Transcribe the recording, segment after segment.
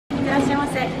しゃいま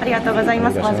せ。ありがとうござい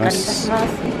ます。お預かりいたします。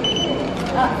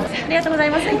ありがとうござい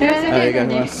ます。ありがとうござい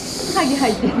ます。鍵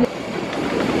入ってね。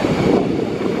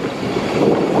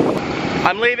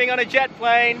I'm leaving on a jet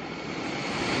plane.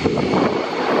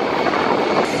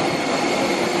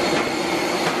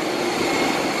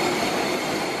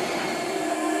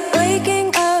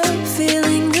 Waking up,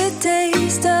 feeling the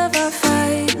taste of our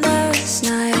fight last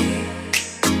night.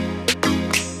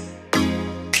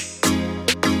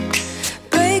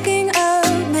 Breaking up,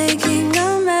 making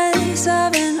a mess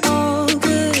of an old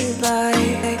good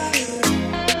life.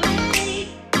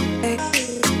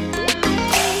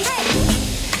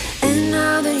 And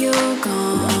now that you're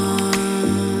gone,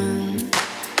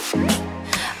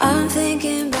 I'm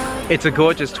thinking about. It's a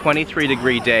gorgeous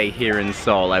 23-degree day here in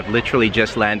Seoul. I've literally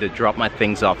just landed, dropped my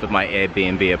things off at my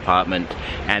Airbnb apartment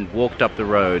and walked up the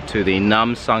road to the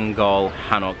Namsangol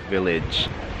Hanok village.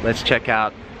 Let's check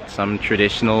out some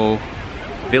traditional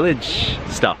village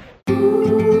stuff.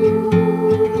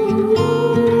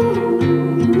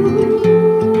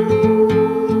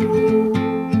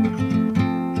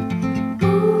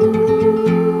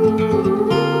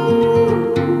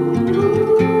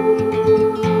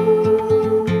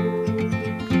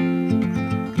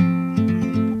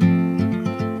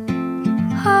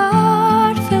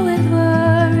 Heart filled with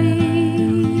worries,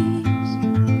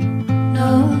 no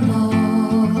more.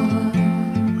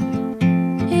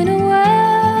 In a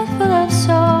world full of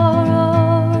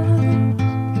sorrows,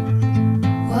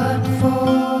 what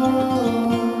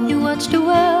for? You watch the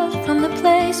world from the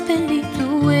place beneath the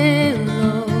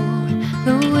willow,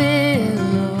 the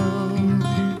willow.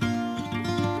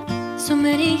 So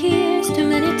many years, too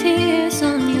many tears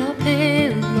on your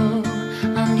pillow,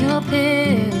 on your pillow.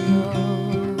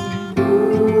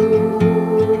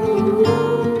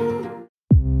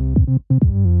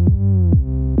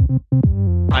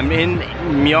 I'm in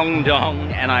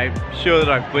Myeongdong and I'm sure that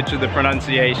I've butchered the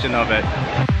pronunciation of it.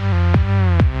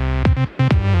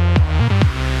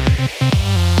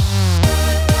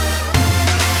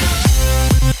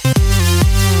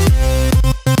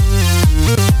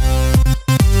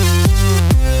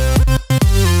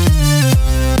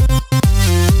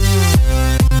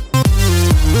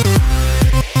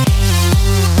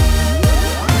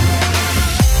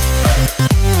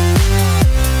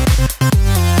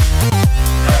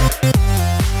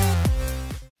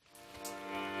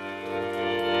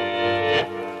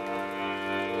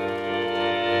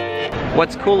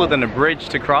 What's cooler than a bridge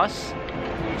to cross?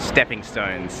 Stepping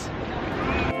stones.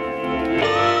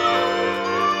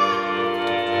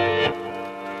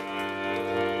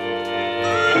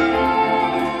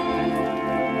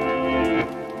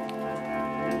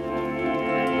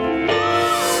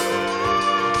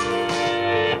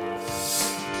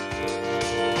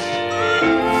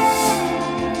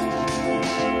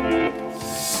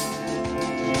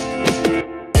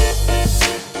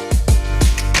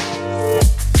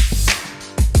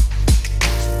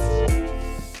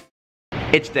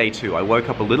 It's day 2. I woke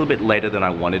up a little bit later than I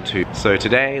wanted to. So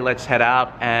today, let's head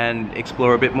out and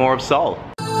explore a bit more of Seoul.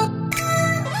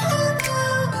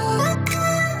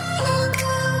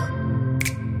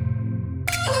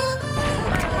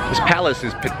 This palace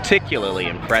is particularly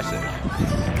impressive.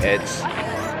 It's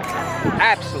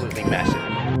absolutely massive.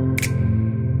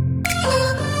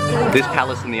 This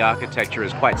palace and the architecture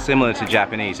is quite similar to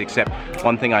Japanese, except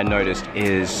one thing I noticed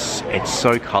is it's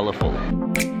so colorful.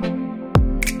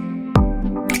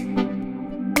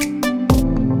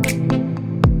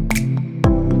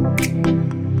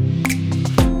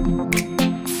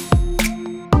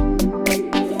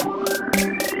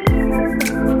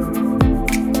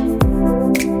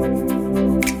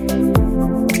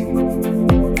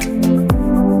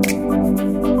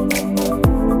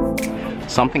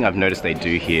 Something I've noticed they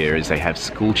do here is they have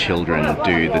school children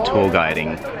do the tour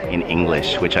guiding in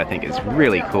English, which I think is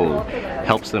really cool.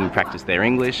 Helps them practice their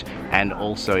English and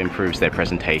also improves their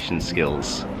presentation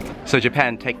skills. So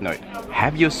Japan, take note.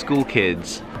 Have your school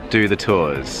kids do the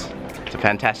tours. It's a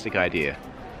fantastic idea.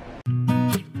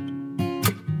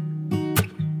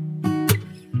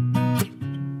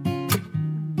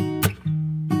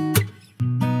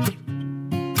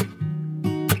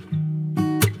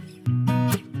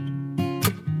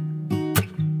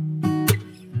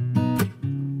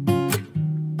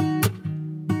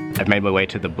 I've made my way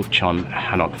to the Bukchon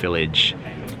Hanok village.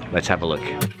 Let's have a look.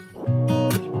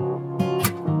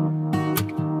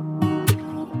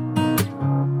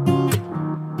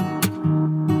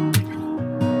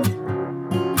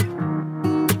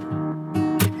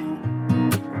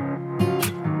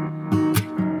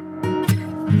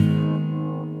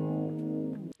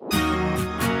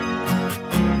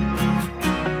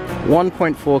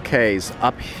 1.4 k's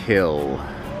uphill.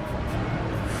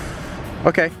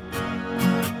 Okay.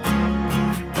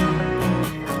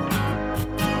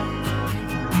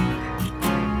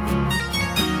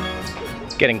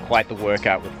 Getting quite the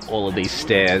workout with all of these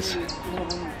stairs.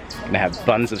 Gonna have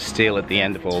buns of steel at the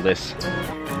end of all this.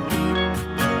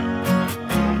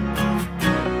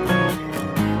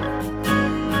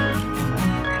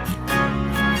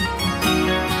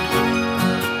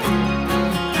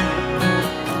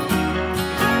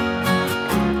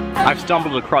 I've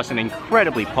stumbled across an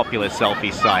incredibly popular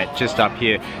selfie site just up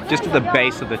here, just at the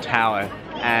base of the tower,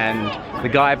 and the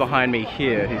guy behind me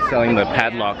here who's selling the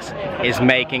padlocks is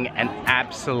making an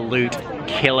absolute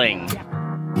killing.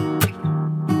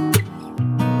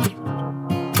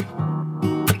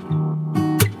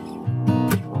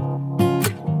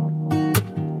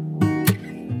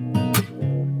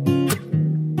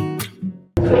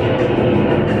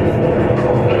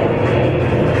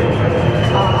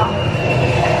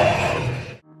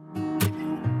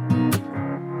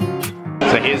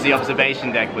 Here's the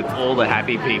observation deck with all the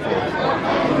happy people.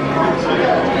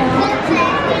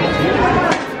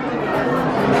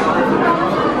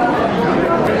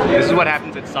 This is what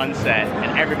happens at sunset,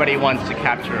 and everybody wants to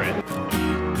capture it.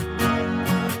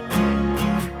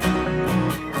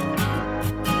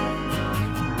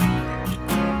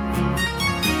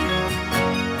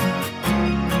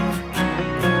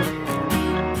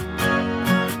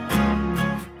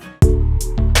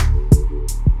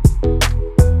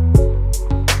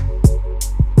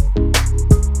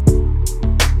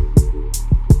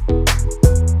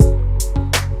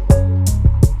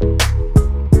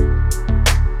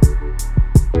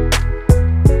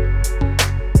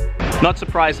 Not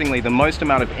surprisingly, the most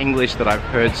amount of English that I've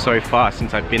heard so far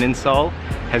since I've been in Seoul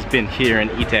has been here in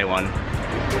Itaewon.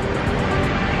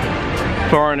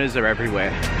 Foreigners are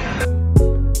everywhere.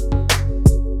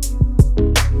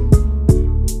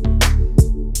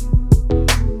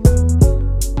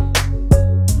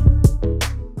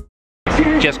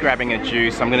 Just grabbing a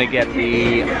juice. I'm gonna get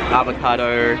the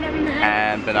avocado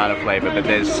and banana flavor, but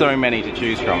there's so many to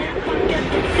choose from.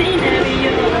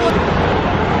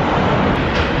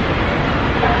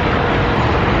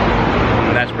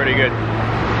 That's pretty good.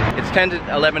 It's 10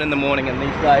 to 11 in the morning and these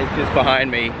guys just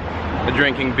behind me are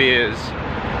drinking beers.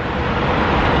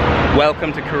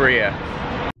 Welcome to Korea.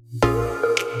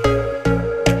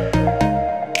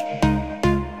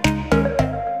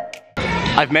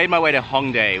 I've made my way to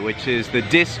Hongdae, which is the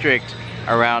district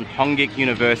around Hongik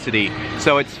University.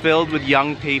 So it's filled with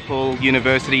young people,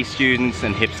 university students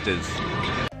and hipsters.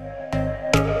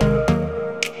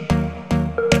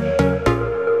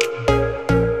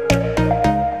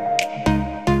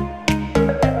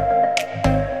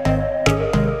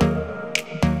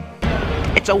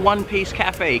 It's a one-piece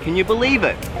cafe, can you believe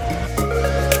it?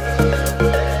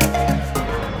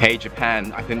 Hey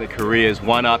Japan, I think that Korea's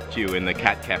one-upped you in the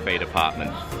cat cafe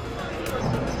department.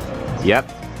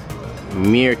 Yep,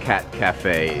 meerkat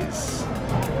cafes.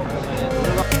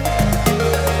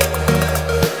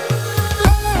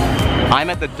 I'm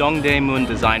at the Dongdaemun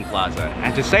Design Plaza,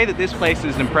 and to say that this place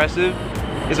is impressive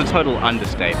is a total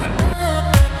understatement.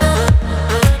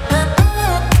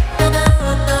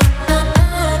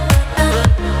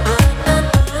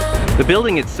 The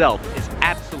building itself is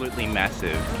absolutely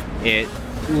massive. It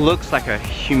looks like a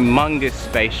humongous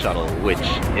space shuttle, which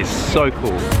is so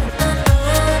cool.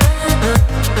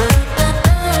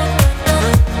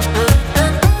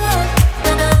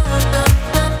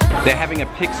 They're having a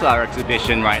Pixar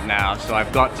exhibition right now, so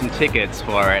I've got some tickets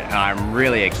for it and I'm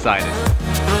really excited.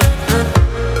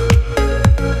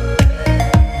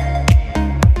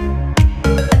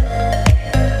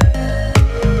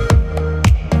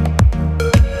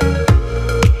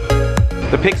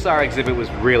 The Pixar exhibit was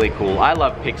really cool. I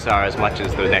love Pixar as much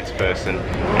as the next person,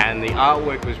 and the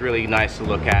artwork was really nice to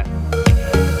look at.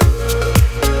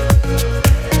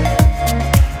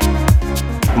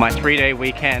 My 3-day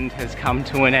weekend has come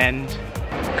to an end.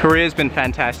 Korea's been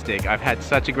fantastic. I've had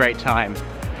such a great time.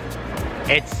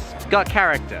 It's got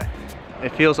character.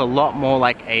 It feels a lot more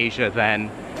like Asia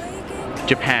than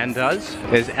Japan does.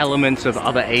 There's elements of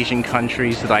other Asian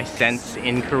countries that I sense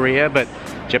in Korea, but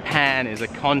Japan is a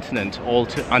continent all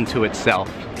unto itself.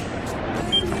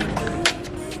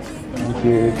 Thank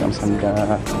you,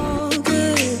 감사합니다.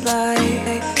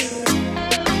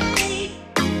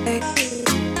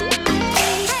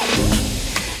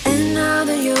 And now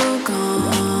that you're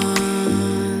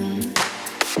gone,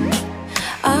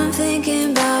 I'm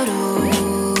thinking about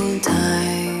old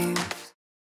times.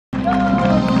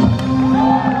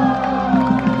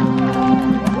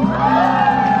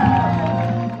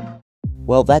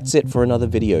 Well, that's it for another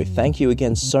video. Thank you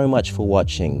again so much for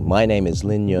watching. My name is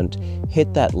Lin Nyunt.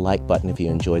 Hit that like button if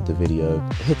you enjoyed the video.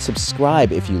 Hit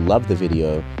subscribe if you loved the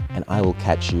video, and I will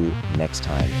catch you next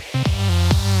time.